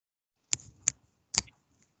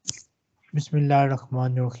بسم اللہ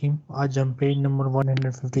الرحمن الرحیم. آج ہم پیج نمبر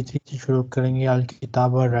 153 سے شروع کریں گے.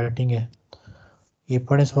 الکتاب اور رائٹنگ ہے. یہ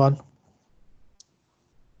پڑھیں سوال.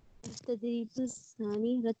 التدريب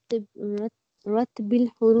الثاني رتب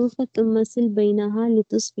الحروف ثم صل بينها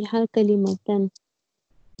لتصبح كلمة.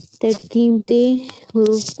 ترتیب دے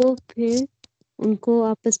حروف کو پھر ان کو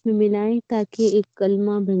آپس میں ملائیں تاکہ ایک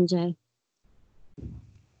کلمہ بن جائے.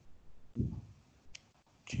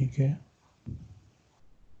 ٹھیک ہے.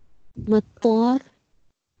 مطار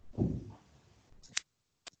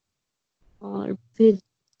اور پھر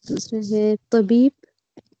دوسرا ہے طبیب.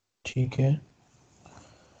 ٹھیک ہے.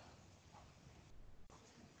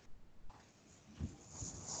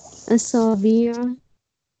 اصابع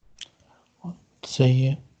صحیح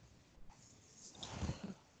ہے.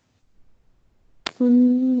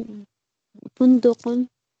 فندق.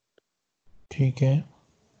 ٹھیک ہے.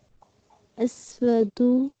 اسود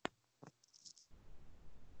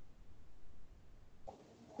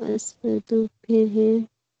پھر ہے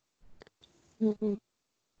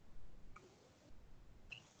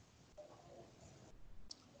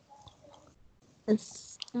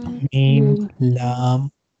میم لام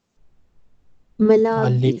الف.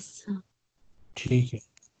 ملابس. ٹھیک ہے.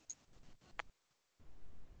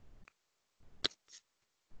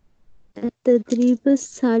 التدريب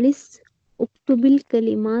الثالث اكتب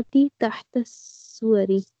الكلمات تحت الصور.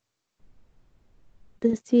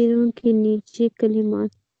 تصویروں کے نیچے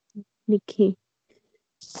کلمات لکھیں.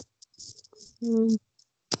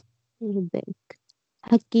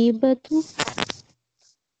 حقیبت.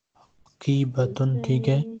 قیبتن. ٹھیک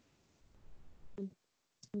ہے.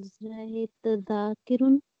 دوسرا ہے تذاکر.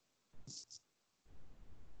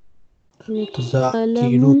 قلم.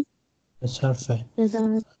 تذاکیرو صرف ہے.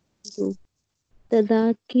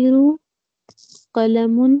 تذاکر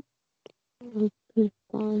قلم.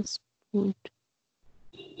 پاسپورٹ.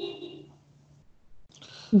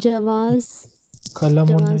 جواز. قلم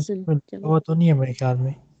جوازن. وہ تو نہیں ہے میرے خیال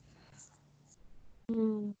میں.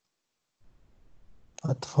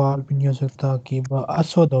 اطفال بھی نہیں ہو سکتا. قیبہ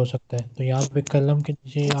اسود ہو سکتا ہے. تو یہاں پہ قلم کے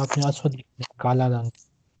نیچے آپ نے اسود لکھنا ہے, کالا رنگ.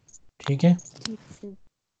 ٹھیک ہے.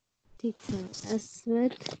 ٹھیک ہے.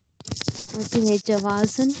 اسود اور پھر ہے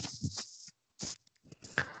جوازن.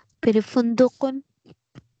 پھر فندقن.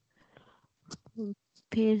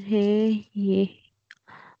 پھر ہے یہ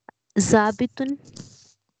ضابطن.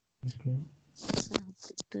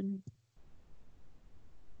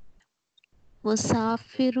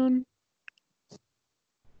 مسافرن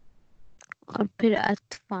اور پھر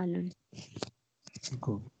اطفالن.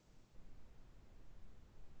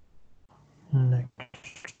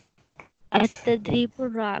 التدريب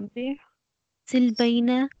الرابع صل بين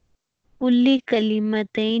كل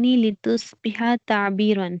كلمتين لتصبح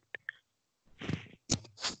تعبيرا.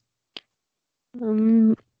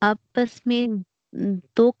 آپس میں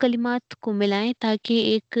دو کلمات کو ملائیں تاکہ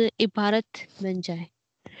ایک عبارت بن جائے.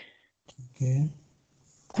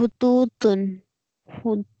 خطوطن.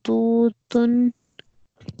 خطوطن.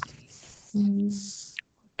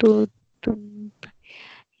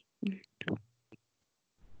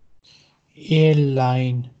 Air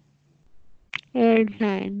line. Air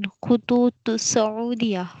line. خطوط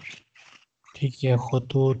سعودیہ. ٹھیک ہے.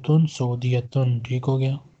 خطوطن سعودیتن. ٹھیک ہو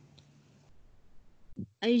گیا.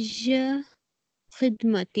 اج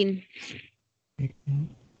خدمت.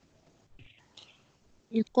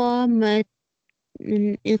 اقامت.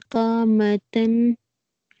 اقامتن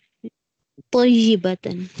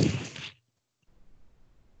طیبتن.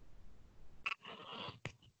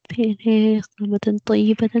 پھر ہے اقامتن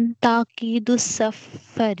طیبتن. تاکید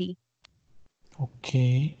السفری.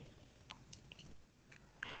 اوکے.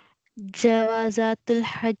 جوازات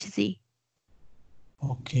الحجز.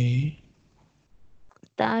 اوکے.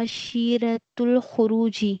 تأشیرة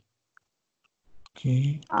الخروج. اوکے.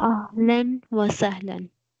 اہلا وسہلا.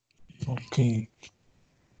 اوکے.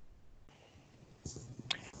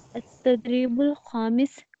 التدريب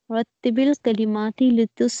الخامس رتب الكلمات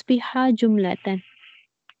لتصبح جملة.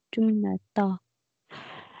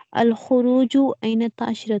 الخروج. أين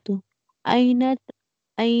التأشيرة.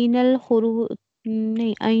 أين الخروج.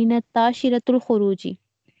 أين تأشيرة الخروج.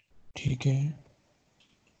 ٹھیک ہے.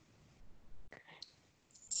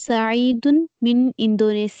 سعيد من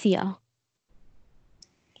إندونيسيا.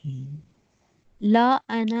 لا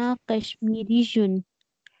أنا كشميري.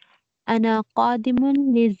 أنا قادم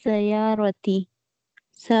للزيارة.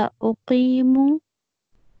 سأقيم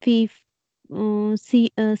في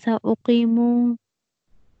سأقيم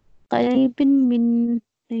قريب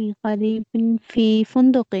في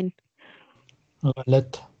فندق.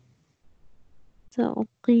 غلط.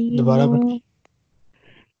 سأقيم. دوبارہ بنائیں.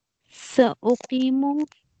 سأقيم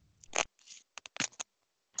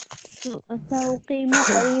سأقيم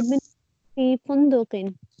قريبا في فندق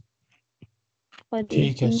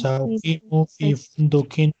ٹھیک ہے. قريب في سأقيم في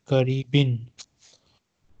فندق فندق قريب.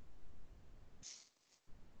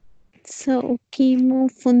 سأقيم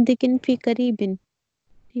فندق في قريب.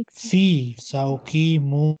 ٹھیک سے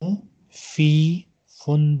سأقيم في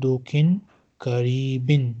فندق قريب.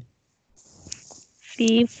 في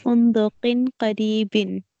فندق قريب.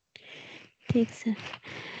 ٹھیک سے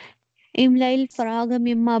املأ الفراغ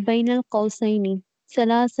مما بين القوسين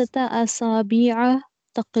 3 أسابيع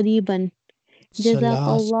تقريبا. جزاك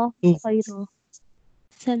الله ثلاثة خيرا.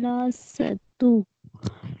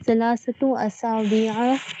 3 أسابيع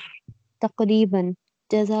تقريبا.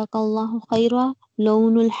 جزاك الله خيرا.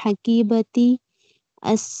 لون الحقيبة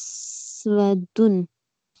أسود.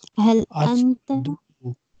 هل أنت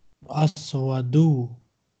أسود.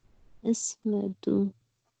 أسود.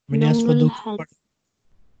 میں نے لون اسود الحقيبة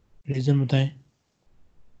ریزن بتائیں.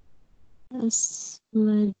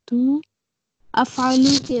 أسود أفعل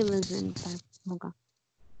کے وزن پر ہوگا.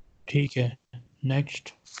 ٹھیک ہے. نیکسٹ.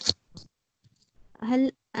 هل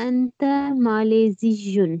أنت ماليزي؟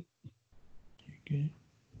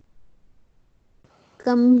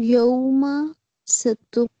 كم يوم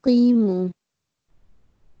ستقيم؟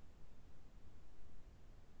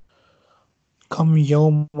 کم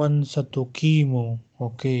یومن ستقیم.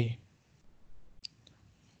 اوکے.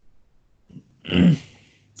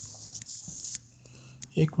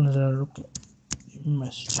 ایک منٹ ذرا رک.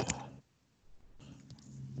 میسج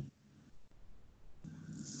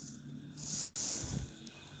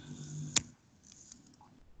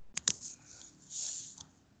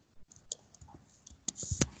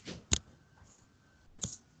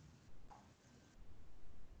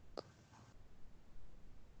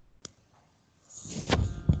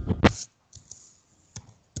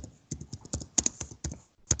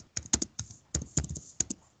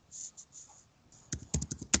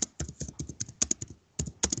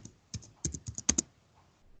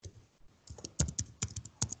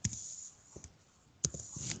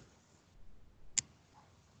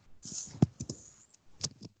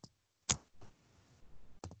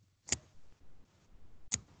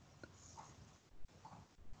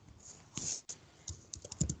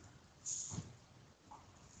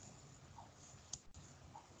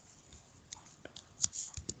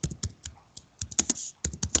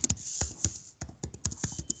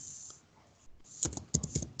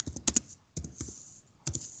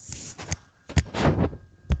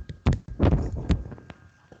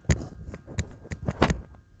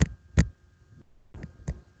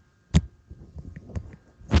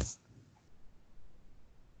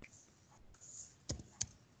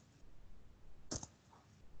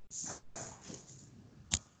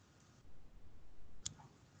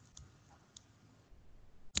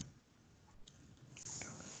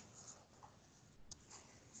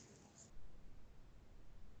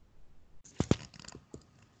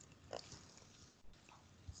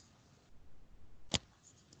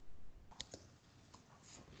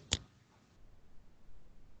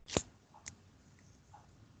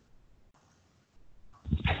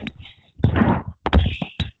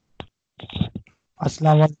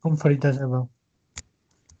السلام علیکم فریدہ صاحبہ.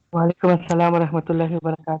 وعلیکم السلام ورحمۃ اللہ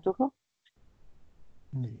وبرکاتہ.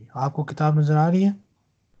 جی آپ کو کتاب نظر آ رہی ہے؟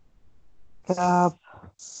 کتاب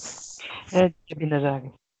جبھی نظر آ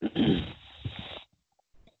گئی.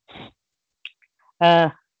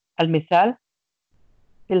 المثال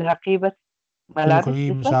فی الحقیبت بالکل ملابس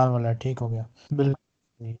یہ اس پر. مثال والا ٹھیک ہو گیا.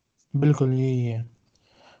 بالکل یہی ہے.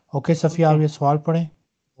 Okay Safia okay. آپ یہ سوال پڑھیں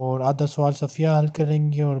اور آدھا سوال صفیہ حل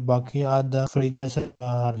کریں گی اور باقی آدھا فریدہ سے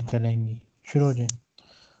حل کریں گی. شروع ہو جائیں.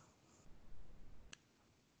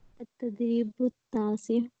 التدريب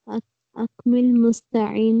التاسع. أكمل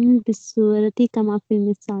مستعين بالصورة كما في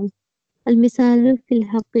المثال. المثال في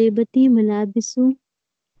الحقيبة ملابس.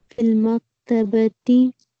 في المكتبة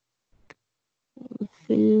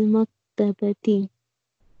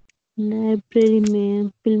لائبریری میں.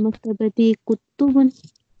 في المكتبة كتب.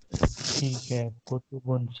 ٹھیک ہے.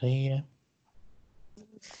 کتبن صحیح ہے.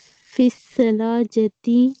 في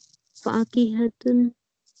الثلاجة فاكهة.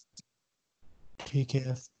 ٹھیک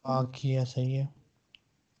ہے. فاقیہ صحیح ہے.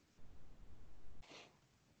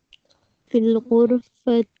 في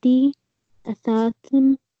الغرفة أثاث.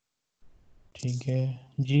 ٹھیک ہے.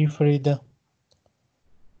 جی فریدہ.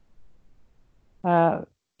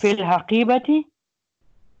 فی الحقیبت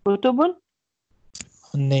کتب.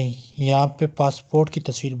 نہیں یہاں پہ پاسپورٹ کی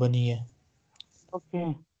تصویر بنی ہے. اوکے.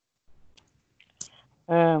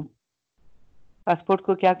 پاسپورٹ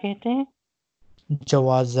کو کیا کہتے ہیں؟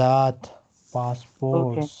 جوازات اوکے.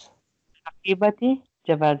 پاسپورٹس. حقیبت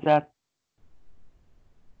جوازات.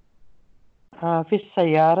 في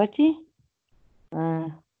السيارة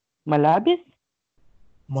ملابس.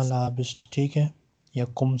 ملابس ٹھیک ہے، یا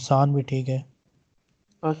قمصان بھی ٹھیک ہے.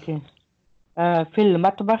 اوکے. في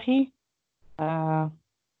المطبخ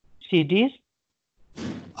CDs.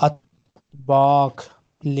 اطباق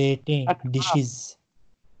پلیٹیں أطباق. ڈشز.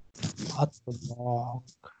 اطباق.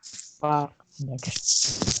 نیکسٹ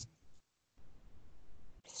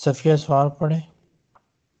صفیہ سوال پڑھیں.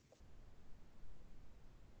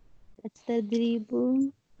 تدریب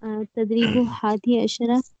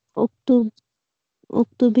 11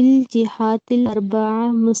 اكتب الجهات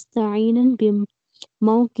الأربعة مستعينا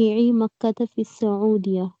بموقع مكة في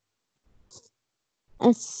السعودية.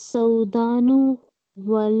 السودان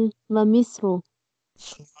ومصر.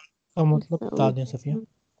 کا مطلب بتا دیں صفیہ.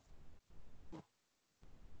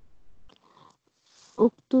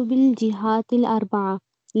 اكتب الجهات الأربعة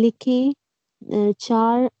لکھیں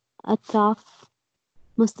 4 اطراف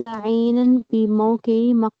مستعینا بموقع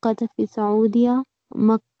مکہ فی سعودیہ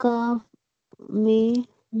مکہ میں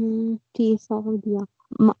فی سعودیہ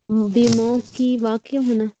بموقع واقع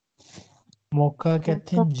ہونا. موقع کہتے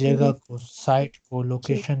ہیں جگہ کو، سائٹ کو،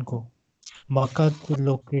 لوکیشن کو. مکہ کی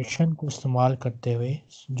لوکیشن کو استعمال کرتے ہوئے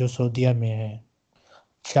جو سعودیہ میں ہے.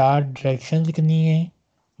 4 ڈائریکشن لکھنی ہے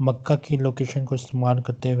مکہ کی لوکیشن کو استعمال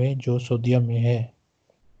کرتے ہوئے جو سعودیہ میں ہے.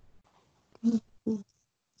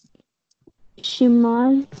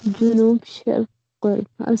 شمال جنوب شرق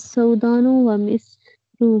غرب. السودان ومصر.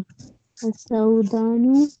 السودان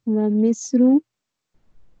ومصر.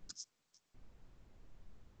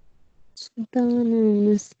 السودان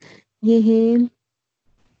ومصر یہ ہے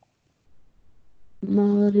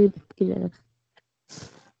مغرب کی طرف.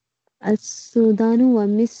 السودان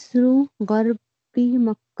ومصر غربی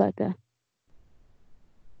مکہ.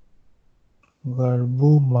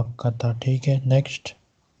 غربو مکہ تھا ٹھیک ہے. نیکسٹ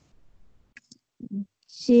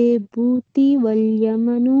جیبوتی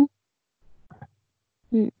والیمن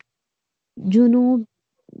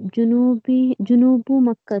جنوب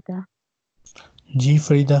مکہ تھا. جی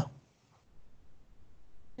فریدہ.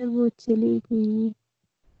 وہ چلی گئی.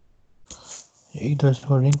 ایک دو اس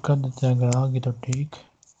کو رنگ کر دیتے ہیں، اگر آگے تو ٹھیک،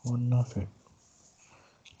 ورنہ پھر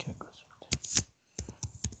کیا کر سکتے ہیں.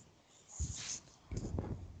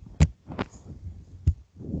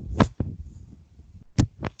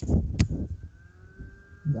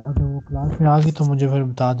 اگر وہ کلاس میں آگئی تو مجھے پھر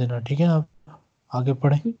بتا دینا ٹھیک ہے. آپ آگے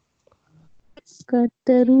پڑھیں.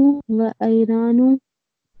 قطر و ایران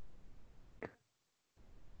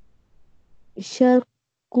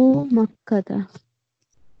شرق مکہ تھا.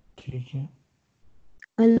 ٹھیک ہے.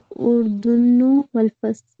 الأردن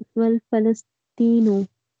والفلسطین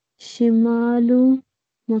شمال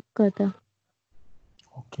مکہ تھا.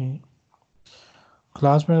 اوکے.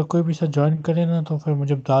 کلاس میں اگر کوئی بھی ساتھ جوائن کرے نا تو پھر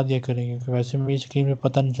مجھے بتا دیا کریں گے، کہ ویسے میری اسکرین میں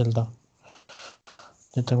پتہ نہیں چلتا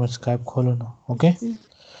جب تک میں اسکائپ کھولوں نا. اوکے.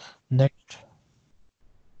 نیکسٹ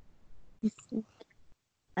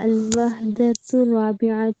الوحدة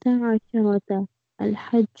الرابعة عشرة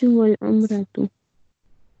الحج والعمرة.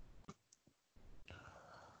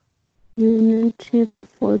 Unit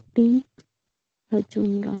 14 حج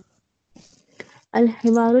عمرة.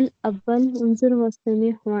 الحوار الأول انظر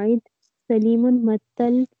واستمع وعد. سلیم متى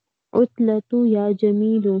العطلة یا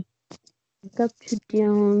جمیل. کب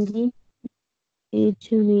چھٹیاں ہوں گی اے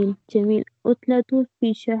جمیل. جمیل عطلة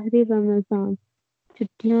فی شہر رمضان.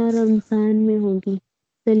 چھٹیاں رمضان میں ہوں گی.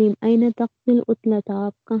 سلیم أين تقضي العطلة.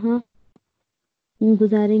 آپ کہاں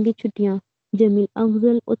گزاریں گے چھٹیاں. جمیل أقضي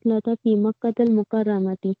العطلة في مکة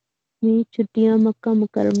المکرمة. میں چھٹیاں مکہ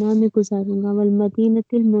مکرمہ میں گزاروں گا.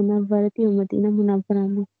 والمدینة المنورة و مدینہ منورہ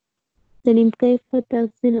میں. سلیم کیف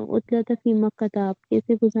تقضي العطلة في مکہ. آپ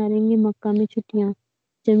کیسے گزاریں گے مکہ میں چھٹیاں.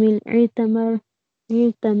 جمیل اعتمر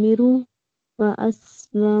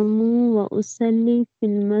وأصوم وأصلي في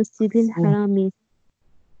المسجد الحرام.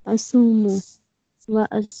 أصوم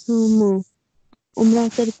وأصوم عمرہ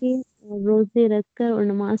کر کے روزے رکھ کر اور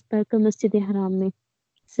نماز پڑھ کر مسجد حرام میں.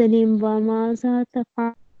 سلیم وماذا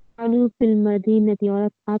تفعل في المدینة. اور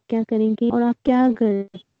آپ کیا کریں گے اور آپ کیا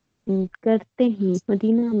کرتے ہیں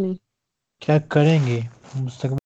مدینہ میں. کیا کریں گے مستقبل